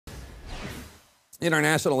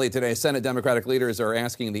Internationally today, Senate Democratic leaders are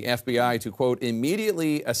asking the FBI to, quote,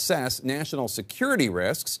 immediately assess national security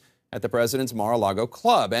risks at the president's Mar-a-Lago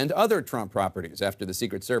club and other Trump properties after the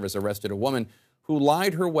Secret Service arrested a woman who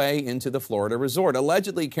lied her way into the Florida resort,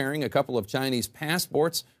 allegedly carrying a couple of Chinese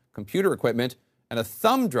passports, computer equipment, and a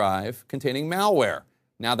thumb drive containing malware.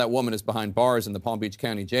 Now that woman is behind bars in the Palm Beach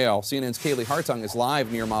County Jail. CNN's Kaylee Hartung is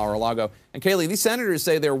live near Mar-a-Lago. And Kaylee, these senators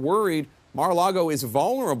say they're worried Mar-a-Lago is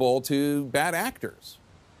vulnerable to bad actors.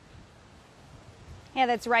 Yeah,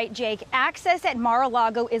 that's right, Jake. Access at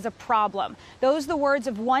Mar-a-Lago is a problem. Those are the words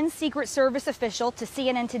of one Secret Service official to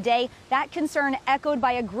CNN today. That concern echoed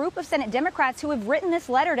by a group of Senate Democrats who have written this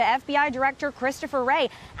letter to FBI Director Christopher Wray,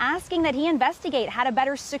 asking that he investigate how to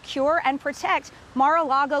better secure and protect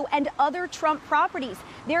Mar-a-Lago and other Trump properties.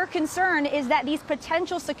 Their concern is that these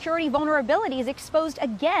potential security vulnerabilities exposed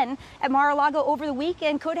again at Mar-a-Lago over the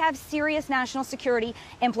weekend could have serious national security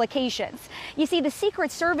implications. You see, the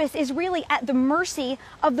Secret Service is really at the mercy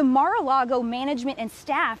of the Mar-a-Lago management and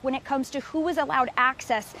staff when it comes to who is allowed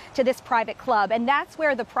access to this private club. And that's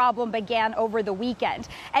where the problem began over the weekend.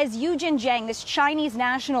 As Yujin Zhang, this Chinese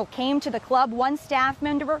national, came to the club, one staff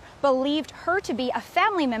member believed her to be a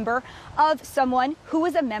family member of someone who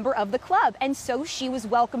was a member of the club, and so she was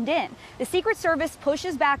welcomed in. The Secret Service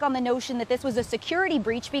pushes back on the notion that this was a security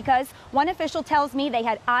breach because one official tells me they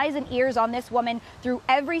had eyes and ears on this woman through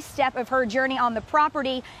every step of her journey on the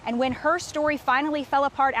property, and when her story finally fell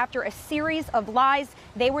apart after a series of lies,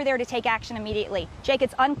 they were there to take action immediately. Jake,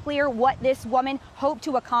 it's unclear what this woman hoped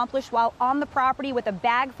to accomplish while on the property with a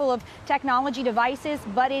bag full of technology devices,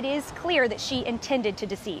 but it is clear that she intended to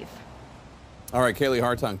deceive. All right, Kaylee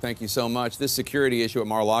Hartung, thank you so much. This security issue at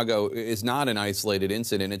Mar-a-Lago is not an isolated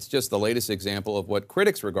incident. It's just the latest example of what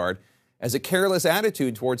critics regard as a careless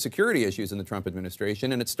attitude towards security issues in the Trump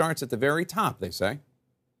administration, and it starts at the very top, they say.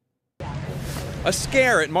 A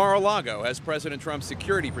scare at Mar-a-Lago has President Trump's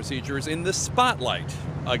security procedures in the spotlight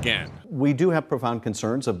again. We do have profound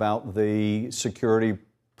concerns about the security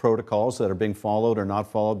protocols that are being followed or not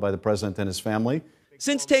followed by the president and his family.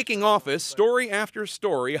 Since taking office, story after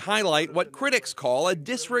story highlight what critics call a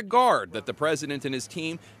disregard that the president and his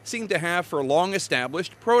team seem to have for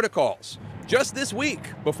long-established protocols. Just this week,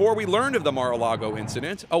 before we learned of the Mar-a-Lago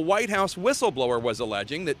incident, a White House whistleblower was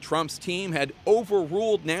alleging that Trump's team had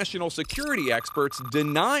overruled national security experts'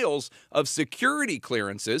 denials of security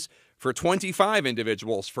clearances for 25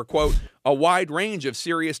 individuals for, quote, a wide range of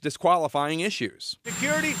serious disqualifying issues.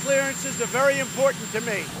 Security clearances are very important to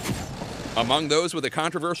me. Among those with a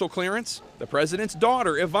controversial clearance, the president's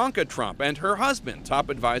daughter, Ivanka Trump, and her husband, top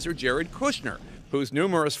advisor Jared Kushner, whose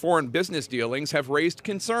numerous foreign business dealings have raised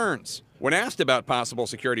concerns. When asked about possible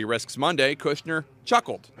security risks Monday, Kushner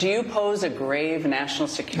chuckled. Do you pose a grave national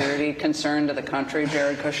security concern to the country,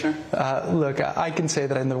 Jared Kushner? Look, I can say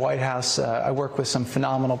that in the White House, I work with some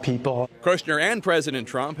phenomenal people. Kushner and President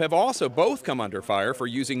Trump have also both come under fire for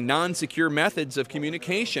using non-secure methods of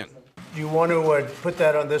communication. You want to put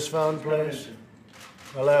that on this phone, please?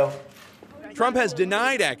 Hello? Trump has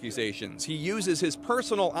denied accusations he uses his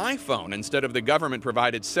personal iPhone instead of the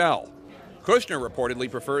government-provided cell. Kushner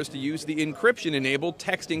reportedly prefers to use the encryption-enabled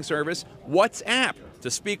texting service WhatsApp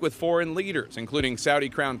to speak with foreign leaders, including Saudi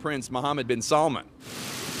Crown Prince Mohammed bin Salman.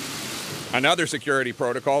 Another security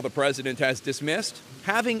protocol the president has dismissed,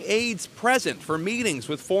 having aides present for meetings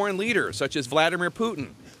with foreign leaders such as Vladimir Putin.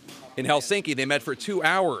 In Helsinki, they met for 2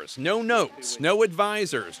 hours. No notes, no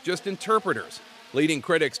advisors, just interpreters, leading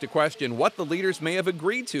critics to question what the leaders may have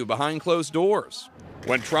agreed to behind closed doors.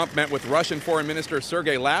 When Trump met with Russian Foreign Minister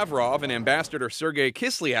Sergei Lavrov and Ambassador Sergei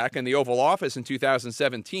Kislyak in the Oval Office in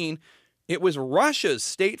 2017, it was Russia's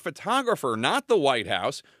state photographer, not the White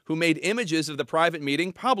House, who made images of the private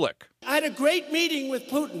meeting public. I had a great meeting with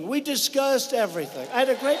Putin. We discussed everything. I had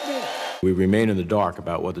a great meeting. We remain in the dark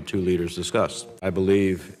about what the two leaders discussed. I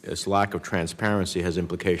believe this lack of transparency has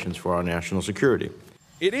implications for our national security.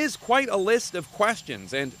 It is quite a list of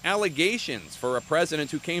questions and allegations for a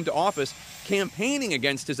president who came to office campaigning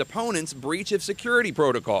against his opponent's breach of security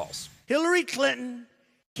protocols. Hillary Clinton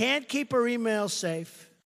can't keep her emails safe.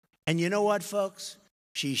 And you know what, folks?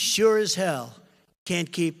 She sure as hell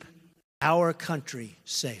can't keep our country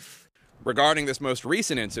safe. Regarding this most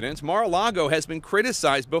recent incident, Mar-a-Lago has been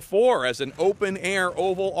criticized before as an open-air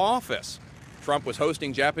Oval Office. Trump was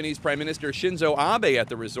hosting Japanese Prime Minister Shinzo Abe at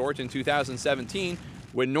the resort in 2017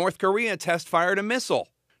 when North Korea test-fired a missile.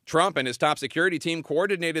 Trump and his top security team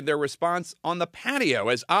coordinated their response on the patio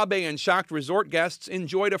as Abe and shocked resort guests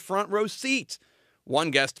enjoyed a front-row seat.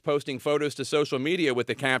 One guest posting photos to social media with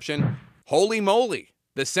the caption, "Holy moly,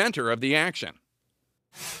 the center of the action."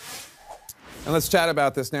 And let's chat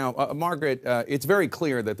about this now. Margaret, it's very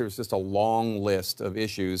clear that there's just a long list of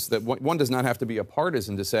issues that one does not have to be a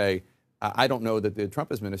partisan to say, I don't know that the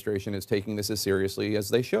Trump administration is taking this as seriously as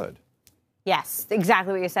they should. Yes,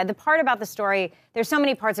 exactly what you said. The part about the story, there's so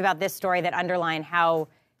many parts about this story that underline how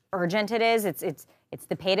urgent it is. It's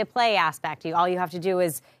the pay-to-play aspect. All you have to do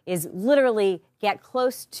is literally get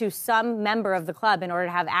close to some member of the club in order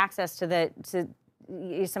to have access to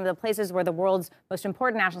some of the places where the world's most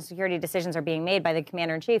important national security decisions are being made by the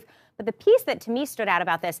commander-in-chief. But the piece that to me stood out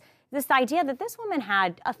about this idea that this woman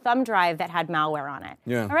had a thumb drive that had malware on it.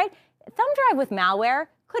 Yeah. All right? A thumb drive with malware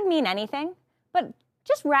could mean anything, but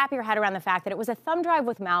just wrap your head around the fact that it was a thumb drive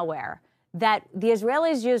with malware that the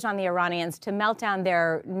Israelis used on the Iranians to melt down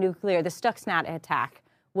their nuclear, the Stuxnet attack,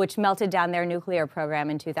 which melted down their nuclear program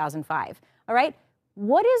in 2005. All right?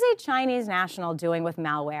 What is a Chinese national doing with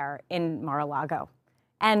malware in Mar-a-Lago?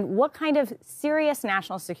 And what kind of serious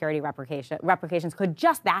national security repercussions could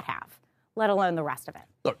just that have, let alone the rest of it?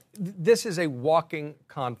 Look, this is a walking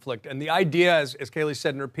conflict. And the idea, as Kayleigh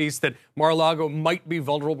said in her piece, that Mar-a-Lago might be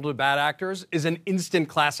vulnerable to bad actors is an instant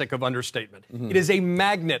classic of understatement. Mm-hmm. It is a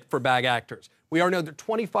magnet for bad actors. We already know that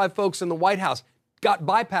 25 folks in the White House got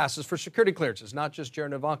bypasses for security clearances, not just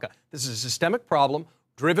Jared and Ivanka. This is a systemic problem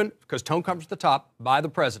driven, because tone comes to the top, by the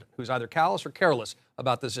president, who's either callous or careless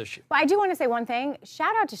about this issue. But I do want to say one thing.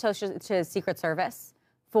 Shout out to Secret Service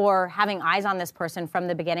for having eyes on this person from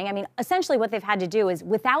the beginning. I mean, essentially what they've had to do is,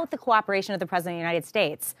 without the cooperation of the President of the United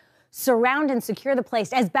States, surround and secure the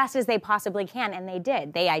place as best as they possibly can, and they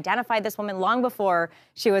did. They identified this woman long before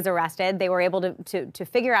she was arrested. They were able to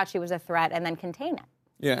figure out she was a threat and then contain it.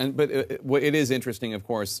 Yeah, but it is interesting, of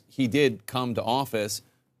course, he did come to office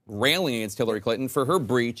railing against Hillary Clinton for her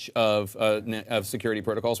breach of security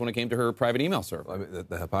protocols when it came to her private email server. I mean,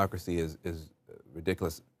 the hypocrisy is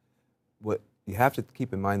ridiculous. What you have to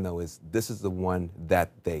keep in mind, though, is this is the one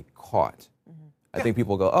that they caught. Mm-hmm. I think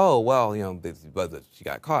people go, oh, well, she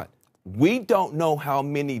got caught. We don't know how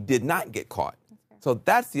many did not get caught. So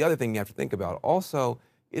that's the other thing you have to think about. Also,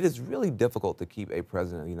 it is really difficult to keep a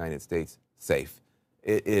president of the United States safe.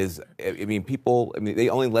 It is, they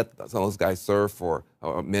only let some of those guys serve for,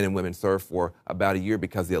 or men and women serve for about a year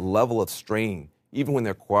because the level of strain, even when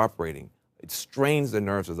they're cooperating, it strains the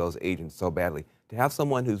nerves of those agents so badly. To have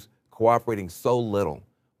someone who's cooperating so little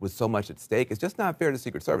with so much at stake, it's just not fair to the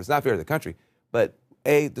Secret Service. It's not fair to the country. But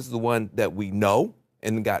this is the one that we know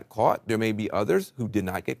and got caught. There may be others who did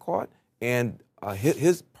not get caught. And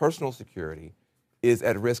his personal security is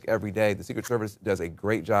at risk every day. The Secret Service does a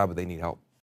great job, but they need help.